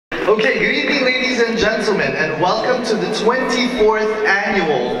Okay, good evening ladies and gentlemen, and welcome to the 24th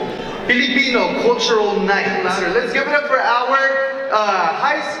annual Filipino Cultural Night. Let's give it up for our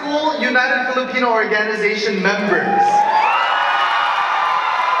high school United Filipino Organization members.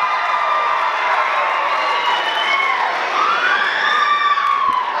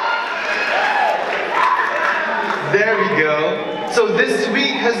 There we go. So this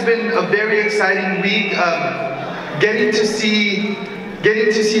week has been a very exciting week. Getting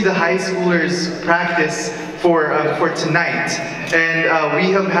to see the high schoolers practice for tonight, and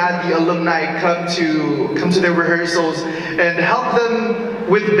we have had the alumni come to their rehearsals and help them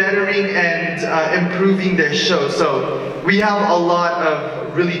with bettering and improving their show. So we have a lot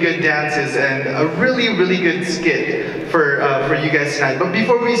of really good dances and a really good skit for you guys tonight. But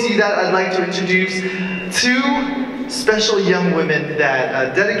before we see that, I'd like to introduce two special young women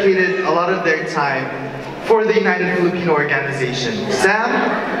that dedicated a lot of their time for the United Filipino Organization. Sam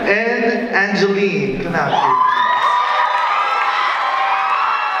and Angeline, come out here.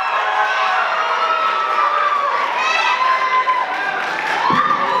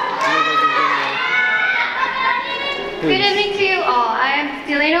 Good evening to you all. I am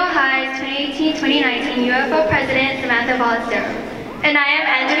Delano High's 2018-2019 UFO President Samantha Ballesteros. And I am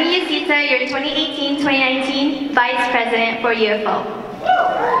Angeline Yasita, your 2018-2019 Vice President for UFO.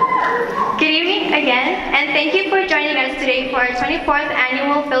 Good evening again, and thank you for joining us today for our 24th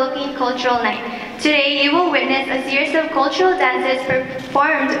Annual Philippine Cultural Night. Today you will witness a series of cultural dances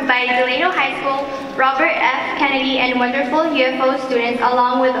performed by Delano High School, Robert F. Kennedy, and wonderful UFO students,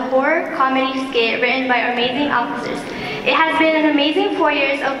 along with a horror comedy skit written by our amazing officers. It has been an amazing 4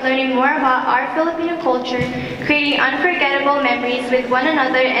 years of learning more about our Filipino culture, creating unforgettable memories with one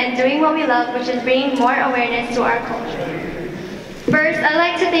another, and doing what we love, which is bringing more awareness to our culture. First, I'd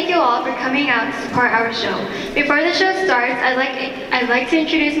like to thank you all for coming out to support our show. Before the show starts, I'd like to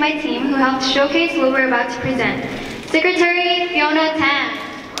introduce my team who helped showcase what we're about to present. Secretary Fiona Tan.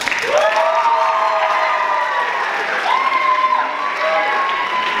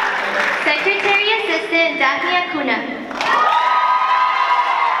 Secretary Assistant Daphne Acuna.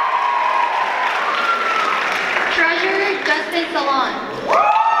 Treasurer Justin Salon.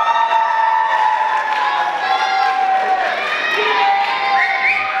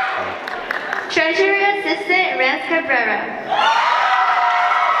 Treasury Assistant Rance Cabrera.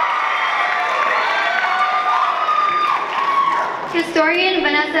 Historian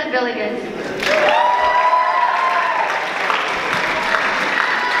Vanessa Villegas.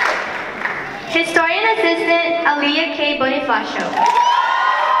 Historian Assistant Aliyah K. Bonifacio.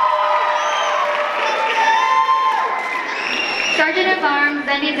 Sergeant of Arms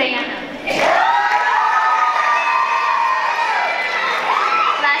Zendy Diana.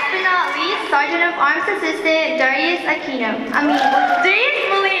 Sergeant of Arms Assistant Darius Aquino. Darius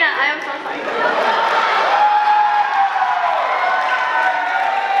Molina. I am so sorry.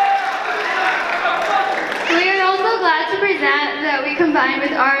 We are also glad to present that we combined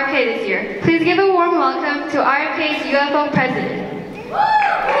with RFK this year. Please give a warm welcome to RFK's UFO President,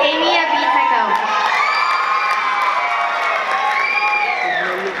 Amy Abiteco.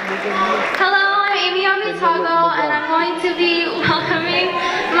 Hello, I'm Amy Abiteco, and I'm going to be welcoming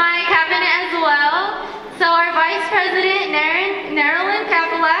my cabinet as well. So our Vice President, Nerilyn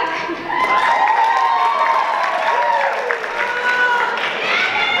Kapilak.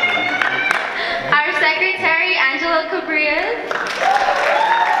 Our Secretary, Angelo Cabrias.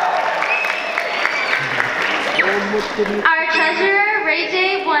 Our Treasurer, Ray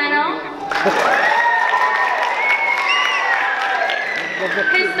J. Bueno.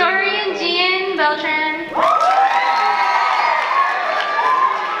 Historian, Gian Beltran.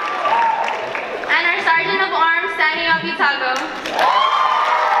 And our Sergeant of Arms, Sandy Abitago.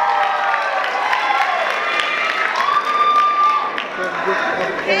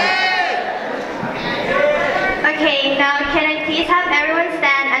 Okay, now can I please have everyone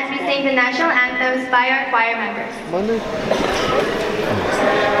stand as we sing the national anthems by our choir members. We want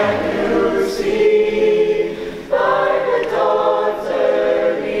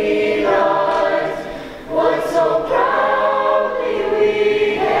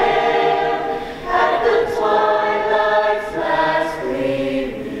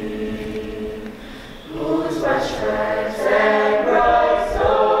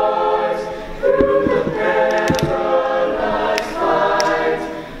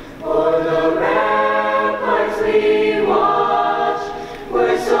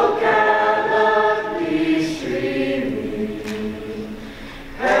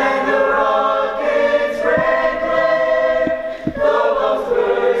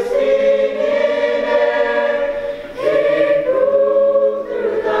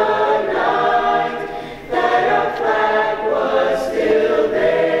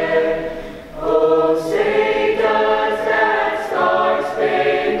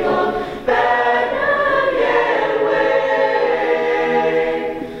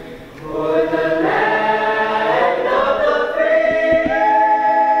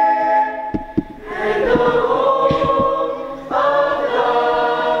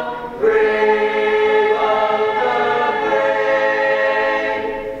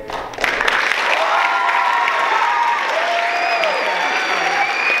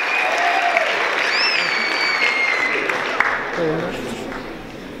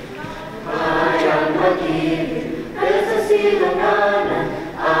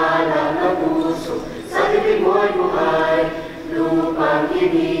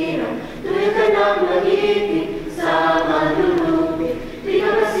ininom, tuwid ka ng mag-ibig sa malulupit. Di ka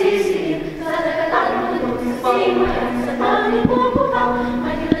masisigit sa dagatang mundo, sa simulan, sa tanging pupukaw.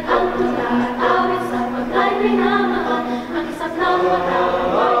 Mahilat ang tula at awit sa paglay minamahal. Ang isang ng watang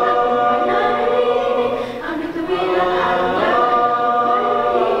buhay na buhay na nalilig. Ang bituin at ang yakin.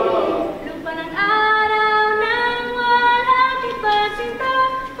 Lupa ng araw ng walang ipasinta,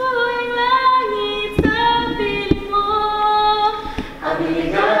 buhay langit sa piling mo. Ang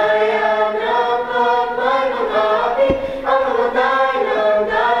biligaya ng pagmay mga api, ang mamatay ng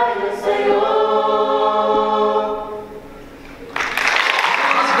dahil sa'yo.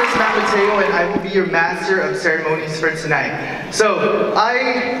 And I will be your master of ceremonies for tonight. So,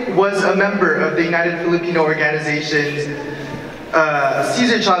 I was a member of the United Filipino Organization's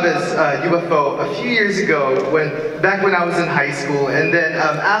Cesar Chavez UFO a few years ago, back when I was in high school. And then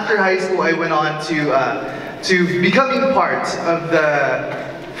after high school, I went on to becoming part of the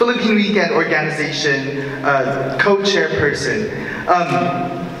Philippine Weekend Organization co-chairperson.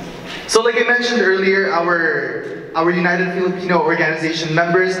 So like I mentioned earlier, our United Filipino Organization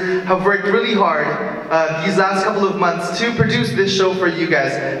members have worked really hard these last couple of months to produce this show for you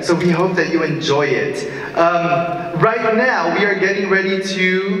guys. So we hope that you enjoy it. Right now, we are getting ready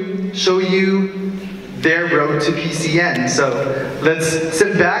to show you their road to PCN. So let's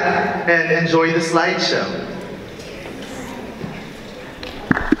sit back and enjoy the slideshow.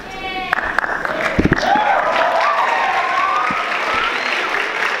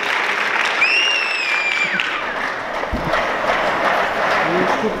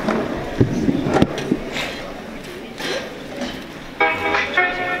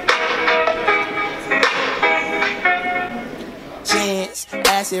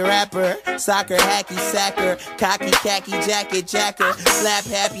 Acid rapper, soccer, hacky sacker, cocky, khaki, jacket, jacker, slap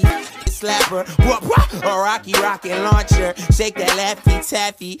happy, slapper, a rocky rocket launcher, shake that laffy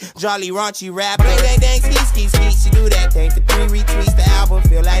taffy, jolly raunchy rapper, dang dang ski ski ski, she do that thing for 3 retweets, the album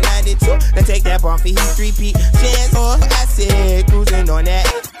feel like 92, then take that bump for he 3P, chance or acid, cruising on that.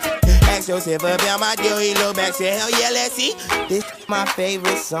 Ask yourself about my deal, he look back, say hell yeah, let's see. This my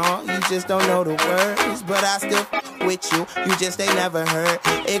favorite song, you just don't know the words, but I still with you, you just ain't never heard.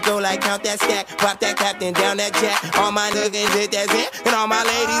 It go like count that stack, pop that captain down that jack. All my niggas hit that zit, and all my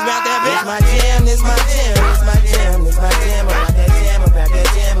ladies bout that bitch. This my jam, this my jam, this my jam, this my jam, about that jam, about that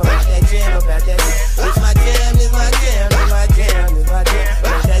jam, about that jam, about that jam. This my jam, this my jam, this my jam, this my jam,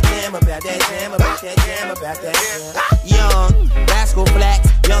 about that jam, about that jam, about that jam, about that jam. Young, rascal flats,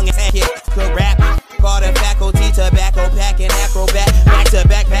 young and kid, could rap. Call the faculty, tobacco packing, acrobat. Back to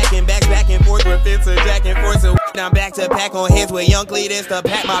backpacking, back and forth with fits or jack and forth. So I'm back to pack on hits with young Cletus to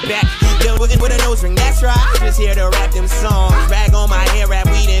pat my back. Deal with a nose ring, that's right. Just here to rap them songs. Rag on my hair, rap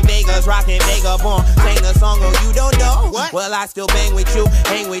weed in Vegas, rockin' Vagabond. Sing the song, oh you don't know? What? Well I still bang with you,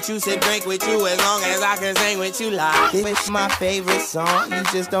 hang with you, sip drink with you, as long as I can sing with you live. This my favorite song, you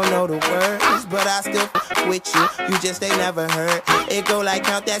just don't know the words, but I still with you, you just ain't never heard. It go like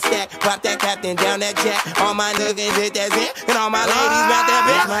count that stack, pop that captain down that jack. All my niggas hit that zit, and all my ladies bout that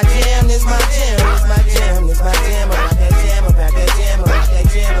bitch. This my jam, this my jam, this my jam, this my jam, about that jam, about that jam, about that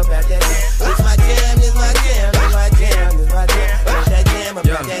jam, about that jam. This my jam, this my jam, this my jam, this my jam, about that jam,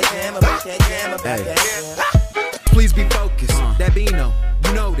 about that jam, about that jam, about that jam. Please be focused, that Bino,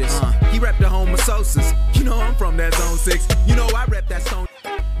 you know this. He rep the home of Sosas. You know I'm from that zone 6. You know I rep that stone.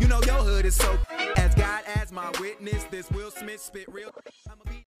 You know your hood is so. As God as my witness, this Will Smith spit real.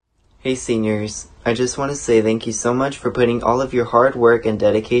 Hey seniors, I just want to say thank you so much for putting all of your hard work and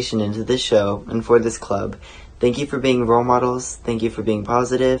dedication into this show and for this club. Thank you for being role models, thank you for being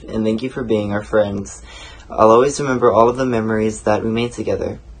positive, and thank you for being our friends. I'll always remember all of the memories that we made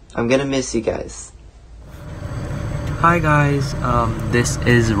together. I'm gonna miss you guys. Hi guys, this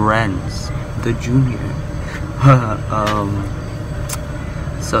is Renz, the junior.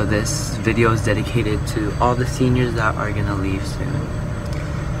 So this video is dedicated to all the seniors that are gonna leave soon.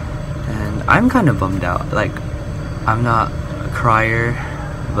 And I'm kind of bummed out. Like, I'm not a crier,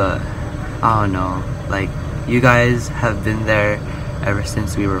 but I don't know. Like, you guys have been there ever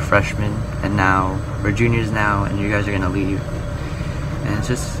since we were freshmen, and now we're juniors now, and you guys are gonna leave. And it's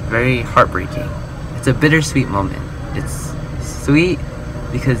just very heartbreaking. It's a bittersweet moment. It's sweet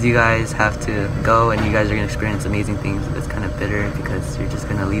because you guys have to go and you guys are gonna experience amazing things. It's kind of bitter because you're just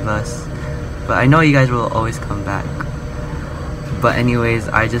gonna leave us. But I know you guys will always come back. But anyways,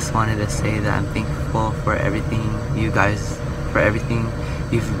 I just wanted to say that I'm thankful for everything you guys, for everything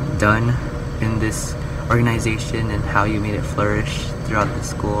you've done in this organization and how you made it flourish throughout the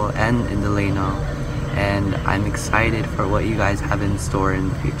school and in Delano. And I'm excited for what you guys have in store in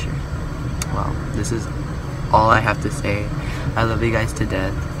the future. Wow, this is all I have to say. I love you guys to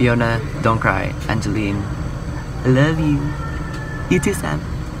death. Fiona, don't cry. Angeline, I love you. You too, Sam.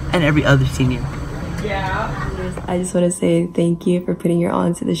 And every other senior. I just want to say thank you for putting your all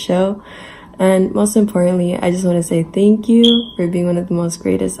into the show. And most importantly, I just want to say thank you for being one of the most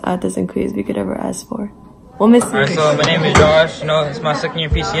greatest artists and crews we could ever ask for. We'll miss you. Alright, so my name is Josh. You know, it's my second year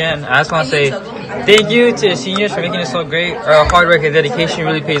PCN. I just want to say thank you to the seniors for making it so great. Our hard work and dedication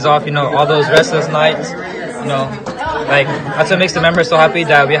really pays off. You know, all those restless nights. You know, like that's what makes the members so happy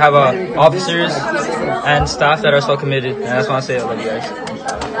that we have officers and staff that are so committed. And I just want to say I love you guys.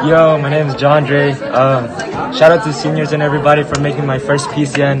 Yo, my name is John Dre. Shout out to seniors and everybody for making my first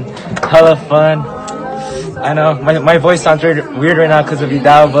PCN hella fun. I know my voice sounds weird right now because of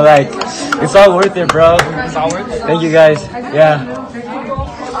Vidal, but like it's all worth it, bro. It's all worth it. Thank you guys. Yeah.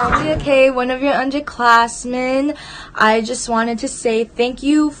 Okay, one of your underclassmen. I just wanted to say thank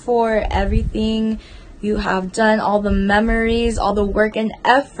you for everything you have done, all the memories, all the work and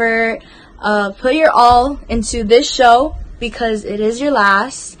effort. Put your all into this show because it is your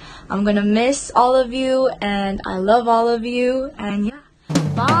last. I'm gonna miss all of you and I love all of you, and yeah.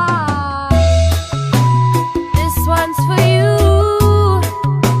 Bye. This one's for you.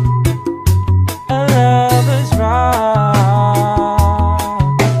 Our love is wrong.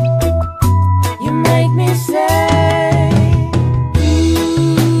 You make me say,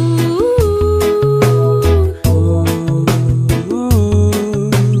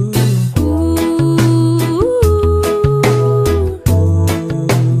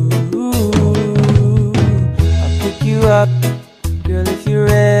 up, girl, if you're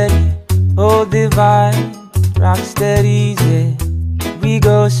ready. Hold divine, rock steady, easy. We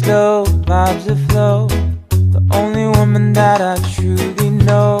go slow, vibes aflow. The only woman that I truly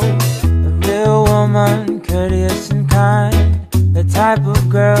know. A real woman, courteous and kind. The type of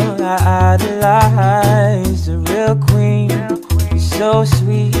girl I idolize. A real queen, so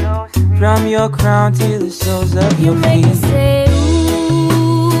sweet. From your crown to the soles of your feet. You make me say,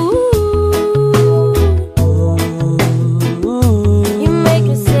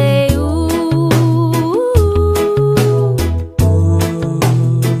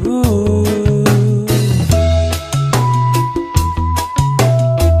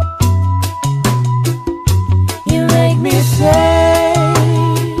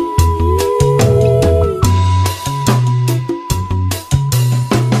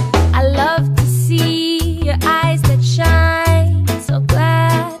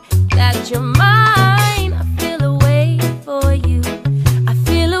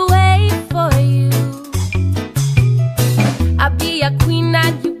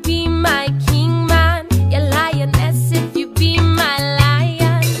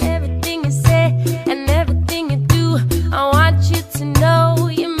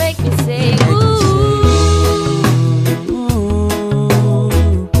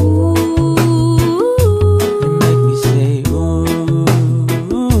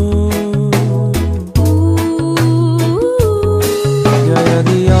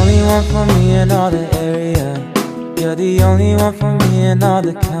 for me in all the area. You're the only one for me in all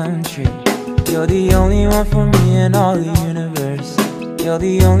the country. You're the only one for me in all the universe. You're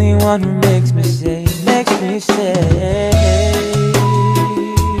the only one who makes me say,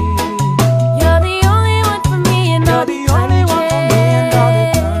 You're the only one for me in all the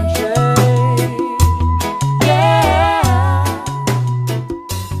country. Yeah.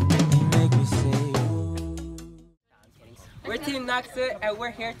 You make me say, ooh. We're Team Naxit and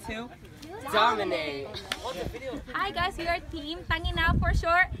we're here to dominate. Hi guys, we are Team Tangina for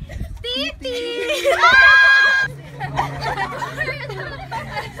short. Titi! I'm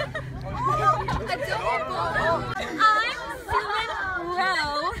Suman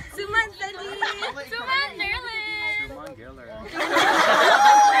Rowe. Suman Zali. Suman Nerlin. Suman Giller.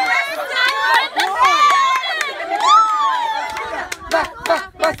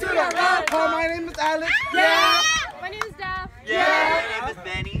 My name is Alex. Yeah. My name is Daph. Yeah. My name is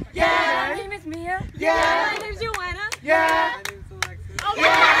Benny. Yeah. My name is Mia. Yeah. My name is Joanna. Yeah. Okay.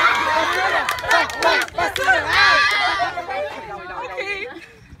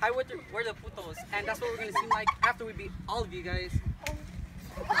 Hi, we're the Putos, and that's what we're gonna seem like after we beat all of you guys.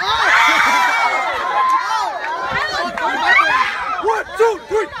 1, 2,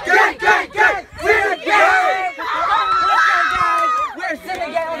 3, gang, gang, gang, Cine gang! We're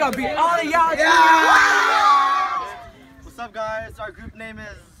Cine gang, we're gonna beat all of y'all. What's up, guys? Our group name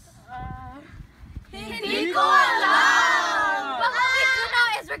is... Hindi ko alam! But what we do know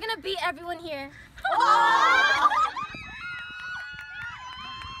is we're gonna beat everyone here.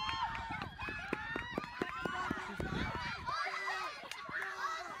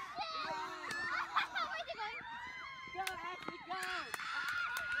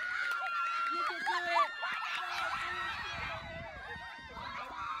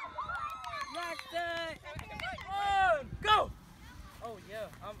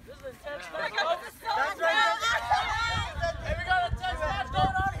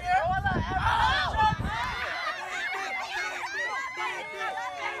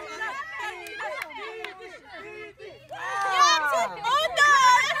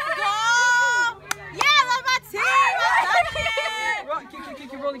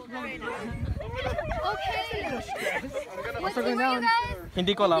 What's the name, guys?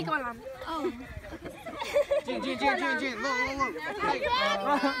 Hindi ko alam. Oh. Jin. Look.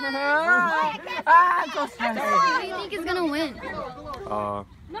 I'm so sorry. Who do you think is gonna win? I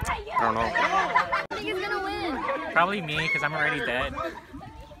don't know. Who do you think is gonna win? Probably me, because I'm already dead.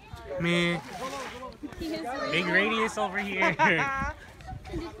 Me. Big radius over here.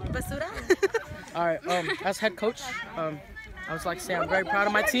 Basura? Alright, as head coach, I was like to say I'm very proud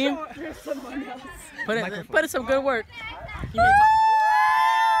of my team. Put in some good work.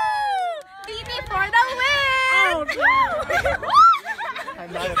 Baby for the win! Oh no!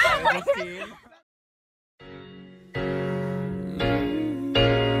 I'm not a fan of this team.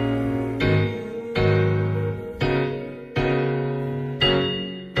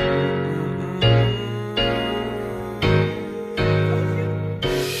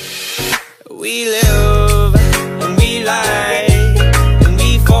 We live and we lie and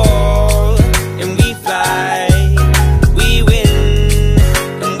we fall and we fly. We win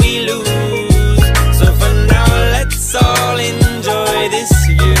and we lose. So for now let's all enjoy this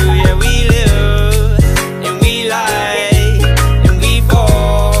view. Yeah, we live and we lie and we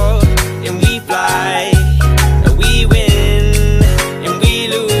fall and we fly. We win and we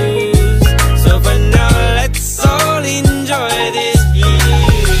lose. So for now let's all enjoy this view.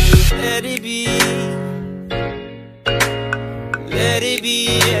 Let it be. Let it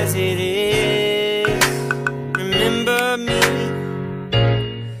be as it is. Remember me.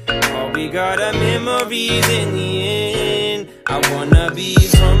 All we got are memories in the end. I wanna be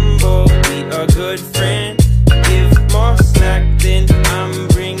humble, be a good friend. Give more slack than I'm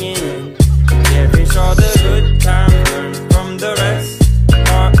bringing in. Cherish all the good times, learn from the rest.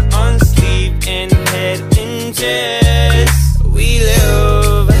 Heart on sleeve and head in chest. We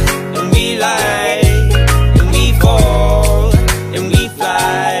live and we lie. Fall and we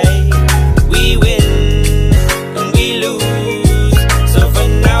fly, we win and we lose. So for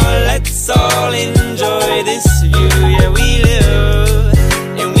now let's all enjoy this view. Yeah, we live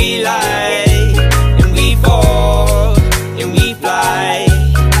and we lie and we fall and we fly.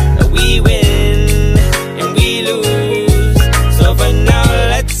 We win and we lose. So for now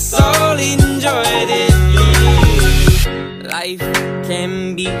let's all enjoy this view. Life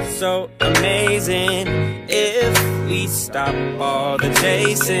can be so amazing if we stop all the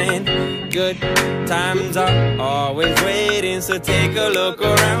chasing. Good times are always waiting, so take a look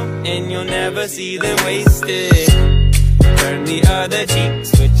around and you'll never see them wasted. Turn the other cheek,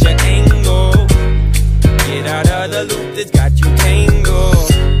 switch your angle. Get out of the loop that's got you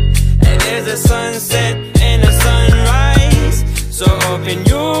tangled. And there's a sunset and a sunrise, so open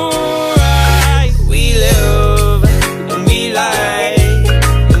your eyes. We live and we lie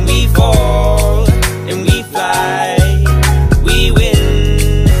and we fall and we fly. We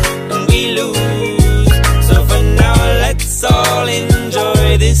win and we lose. So for now let's all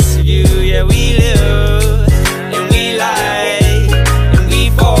enjoy this view. Yeah, we live and we lie and we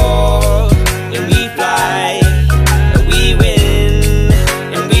fall and we fly. We win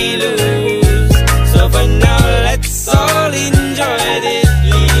and we lose. So for now let's all enjoy this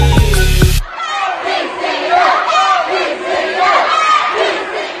view.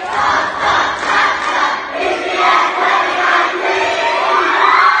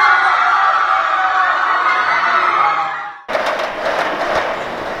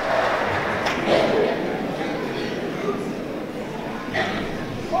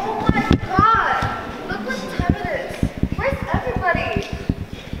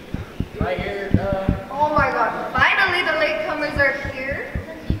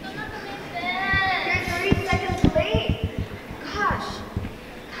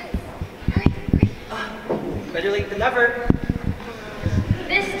 Better late than never.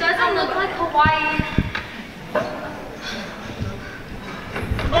 This doesn't look like Hawaii.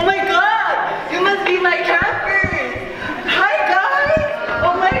 Oh my god! You must be my campers! Hi guys!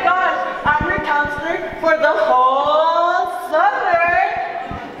 Oh my gosh! I'm your counselor for the whole summer!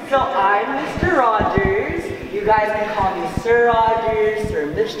 So I'm Mr. Rogers. You guys can call me Sir Rogers,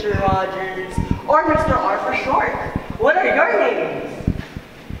 or Mr. Rogers, or Mr. R for short. What are your names?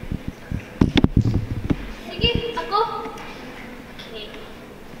 Sige, ako. Okay.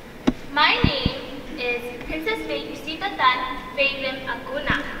 My name is Princess Faye Yusita Tan Faylem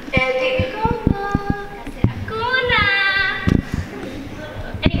Aguna. Eddie. Kasi Aguna.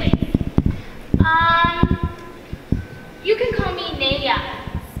 Anyway.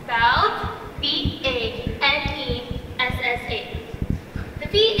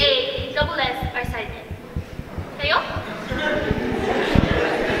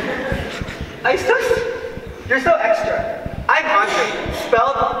 You're so extra. I'm Andre,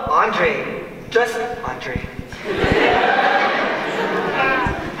 spelled Andre. Just Andre.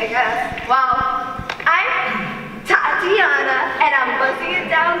 I guess. Well, I'm Tatiana, and I'm buzzing it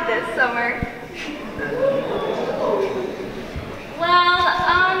down this summer.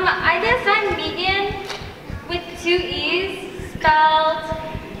 Well, I guess I'm Megan with 2 E's, spelled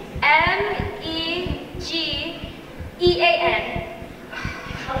M-E-G-E-A-N.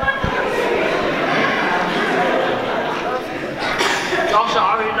 Y'all should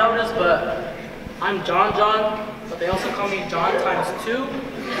already know this, but I'm John, but they also call me John times 2. You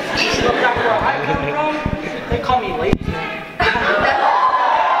should look back where I come from, they call me lazy.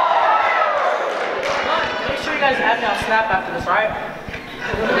 But make sure you guys add me on Snap after this, right?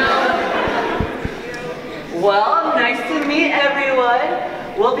 Well, nice to meet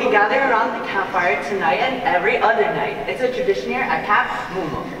everyone. We'll be gathering around the campfire tonight and every other night. It's a tradition here at Camp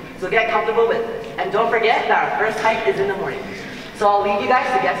Mumo, so get comfortable with it. And don't forget that our first hike is in the morning. So I'll leave you guys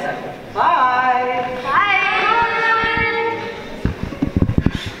to get settled. Bye! Bye!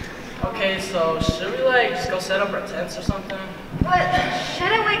 Okay, so should we just go set up our tents or something? But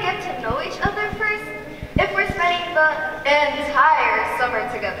shouldn't we get to know each other first? If we're spending the entire summer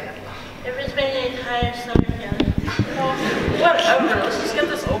together. If we're spending the entire summer together. Whatever, let's just get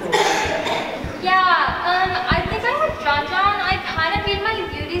this over with. Yeah, I think I'm with John. I kind of need my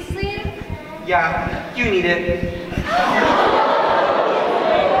beauty sleep. Yeah, you need it.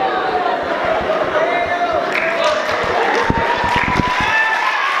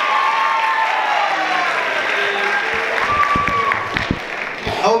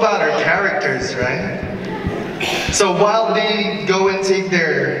 How about our characters, right? So while they go and take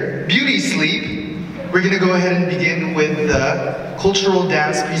their beauty sleep, we're gonna go ahead and begin with the cultural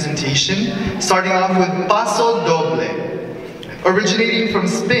dance presentation, starting off with Paso Doble. Originating from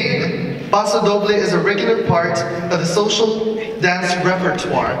Spain, Paso Doble is a regular part of the social dance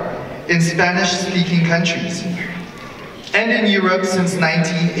repertoire in Spanish-speaking countries, and in Europe since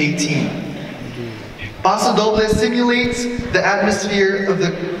 1918. Paso Doble simulates the atmosphere of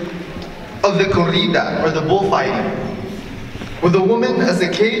the corrida, or the bullfighting, with the woman as a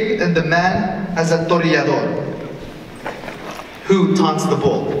cape and the man as a toreador, who taunts the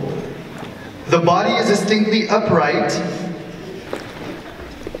bull. The body is distinctly upright,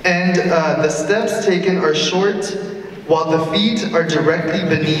 and the steps taken are short, while the feet are directly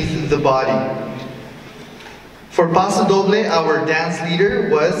beneath the body. For Paso Doble, our dance leader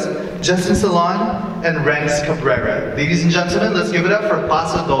was Justin Salon and Renz Cabrera. Ladies and gentlemen, let's give it up for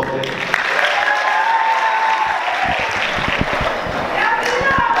Paso Doble.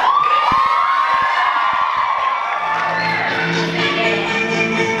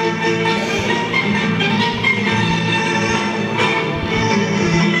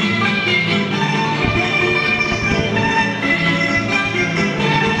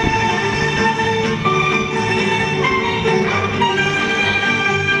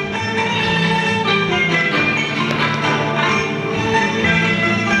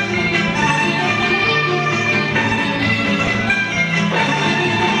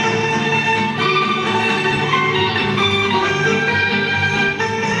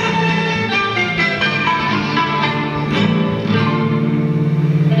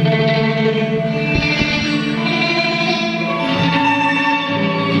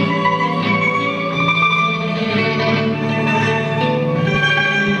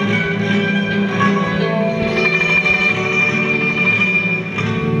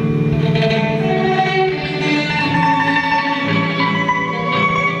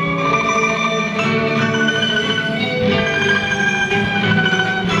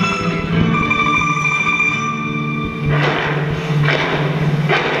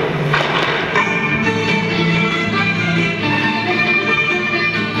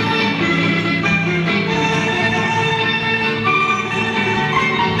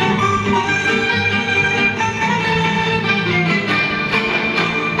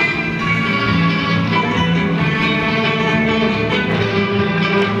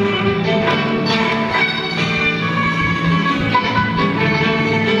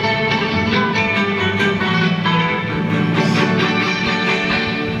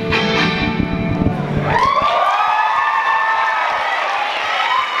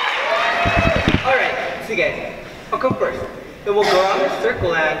 come first. Then we'll go around the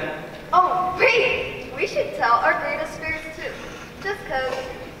circle and... Oh, wait! We should tell our greatest fears too. Just cause...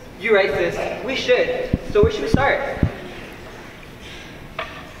 You're right, sis. We should. So where should we start?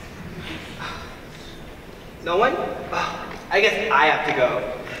 No one? Oh, I guess I have to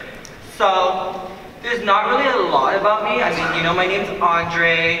go. So, there's not really a lot about me. I mean, you know, my name's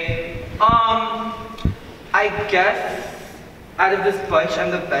Andre. I guess out of this bunch, I'm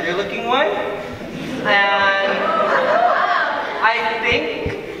the better looking one. And I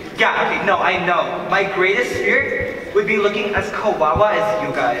think, yeah, okay, no, I know. My greatest fear would be looking as kawawa as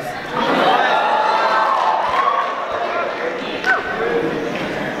you guys.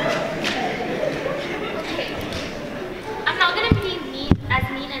 I'm not gonna be as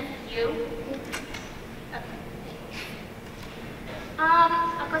mean as you. Okay.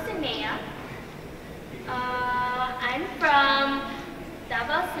 Ako si Nea. I'm from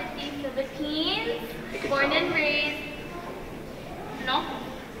Davao City, Philippines. Born and raised. No?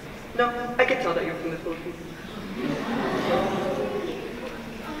 No, I can tell that you're from the Philippines.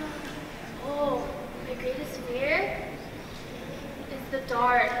 Oh, my greatest fear is the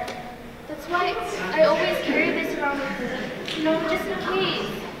dark. That's why I always carry this around with me. You know, just in case.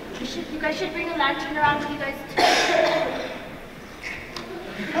 You guys should bring a lantern around with you guys too.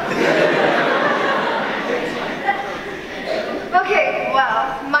 Okay,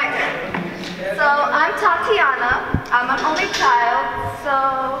 well, my turn. So I'm Tatiana. I'm an only child, so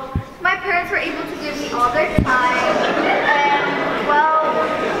my parents were able to give me all their time, and well,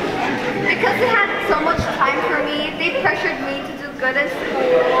 because they had so much time for me, they pressured me to do good in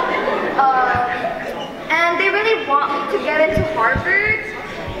school, and they really want me to get into Harvard.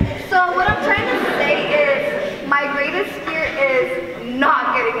 So what I'm trying to say is, my greatest fear is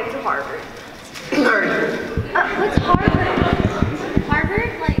not getting into Harvard. What's Harvard?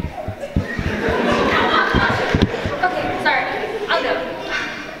 Harvard? Like... Okay, sorry. I'll go.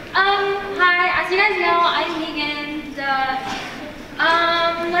 Hi, as you guys know, I'm Megan.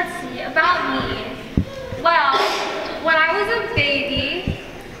 Let's see, about me. Well, when I was a baby,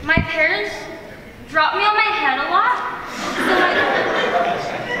 my parents dropped me on my head a lot. So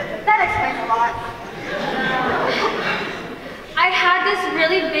that explains a lot. I had this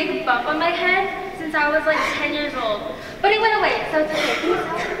really big bump on my head since I was like 10 years old. But it went away, so it's okay.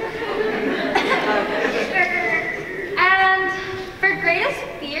 And for greatest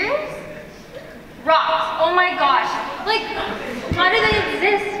fears? Rocks. Oh my gosh. Like, why do they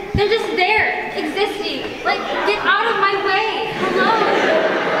exist? They're just there, existing. Like, get out of my way. Hello.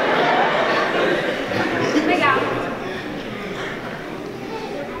 Big out.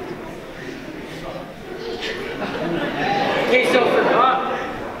 Okay, so for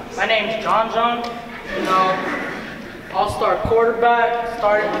my name's John. You know, all-star quarterback,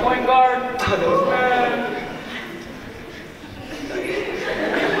 starting point guard.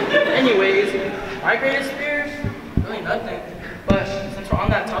 Anyways, my greatest fears, really nothing. But since we're on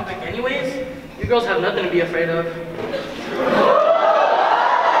that topic anyways, you girls have nothing to be afraid of.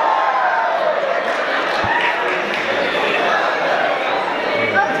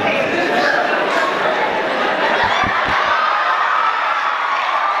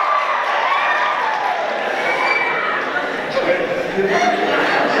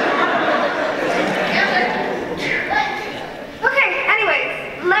 Okay, anyways,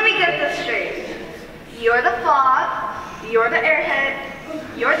 let me get this straight. You're the fog, you're the airhead,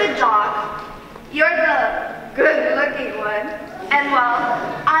 you're the jock, you're the good-looking one, and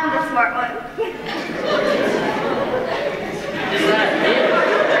well, I'm the smart one. Is that it?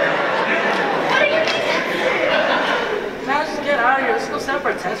 What do you mean? Now just get out of here. Let's go set up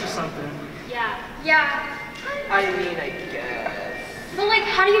our tents or something. Yeah. I mean, I guess. But like,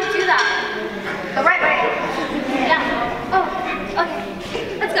 how do you do that? The right way. Yeah. Oh, okay.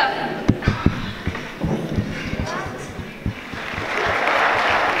 Let's go.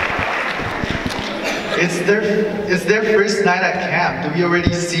 It's their first night at camp. Do we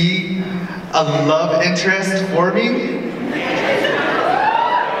already see a love interest forming?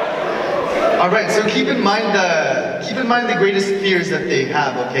 All right, so keep in mind the greatest fears that they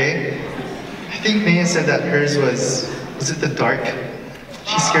have, okay? I think Maya said that hers was it the dark?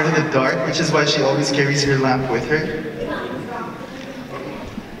 She's scared of the dark, which is why she always carries her lamp with her.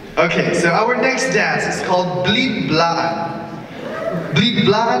 Okay, so our next dance is called Bleed Blaan. Bleed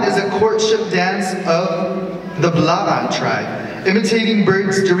Blaan is a courtship dance of the Blaan tribe, imitating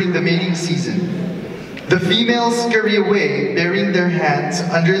birds during the mating season. The females scurry away, burying their hands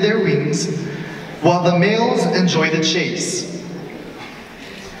under their wings, while the males enjoy the chase.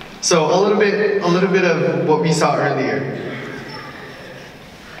 So a little bit of what we saw earlier.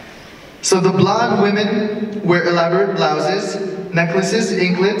 So the Blaan women wear elaborate blouses, necklaces,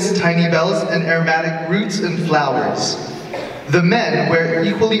 anklets, tiny bells, and aromatic roots and flowers. The men wear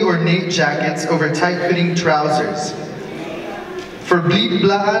equally ornate jackets over tight-fitting trousers. For Bleed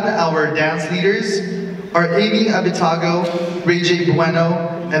Blaan, our dance leaders are Amy Abitago, Ray J. Bueno,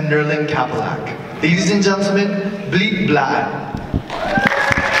 and Nerlin Kapelak. Ladies and gentlemen, Bleed Blaan.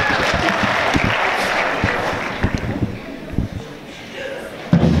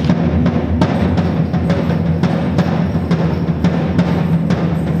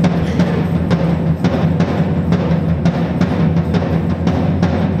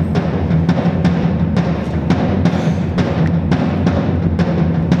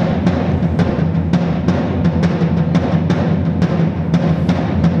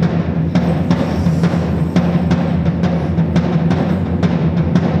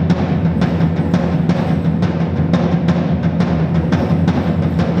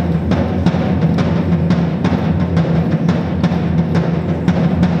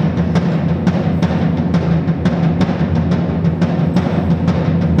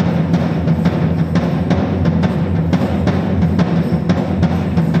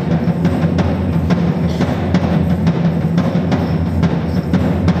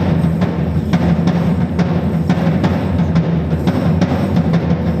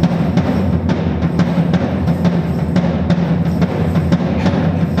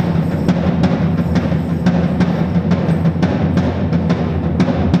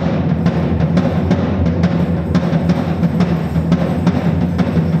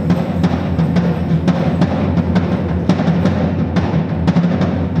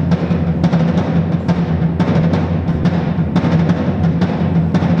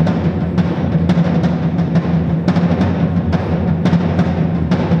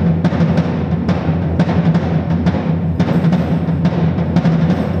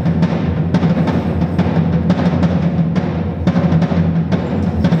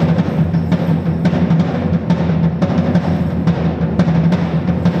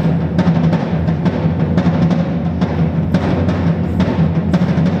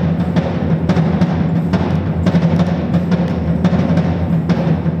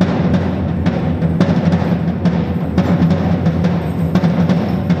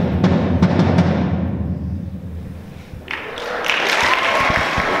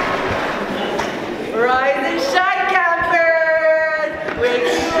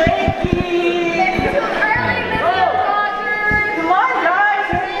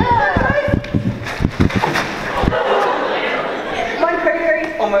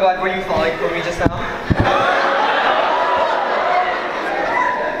 myself.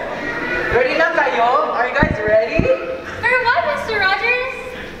 Ready na kayo? Are you guys ready? For what, Mr. Rogers?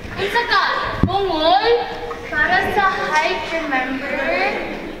 Unsa ka? Bungol? Para sa hike, remember?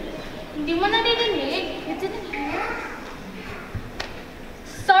 Hindi mo nadidinig? You didn't hear?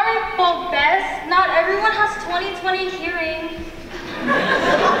 Sorry po, Bess. Not everyone has 20/20 hearing.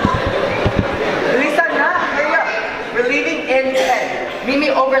 Lisa, na, hurry up. We're leaving in 10. Meet me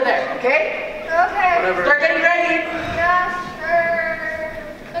over there, okay? Okay. Whatever. Start getting ready. Yeah, sure.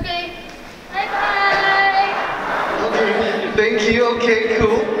 Okay. Bye-bye. Okay, thank you. Okay,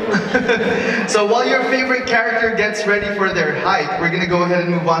 cool. So while your favorite character gets ready for their hike, we're gonna go ahead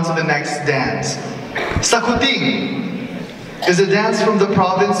and move on to the next dance. Sakuting is a dance from the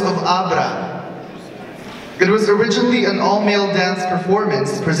province of Abra. It was originally an all-male dance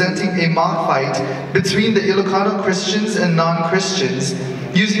performance presenting a mock fight between the Ilocano Christians and non-Christians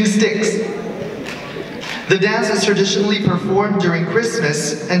using sticks. The dance is traditionally performed during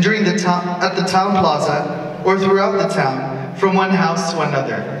Christmas and during at the town plaza or throughout the town from one house to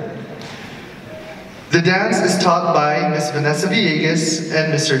another. The dance is taught by Ms. Vanessa Villegas and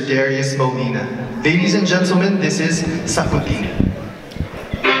Mr. Darius Molina. Ladies and gentlemen, this is Sakuting.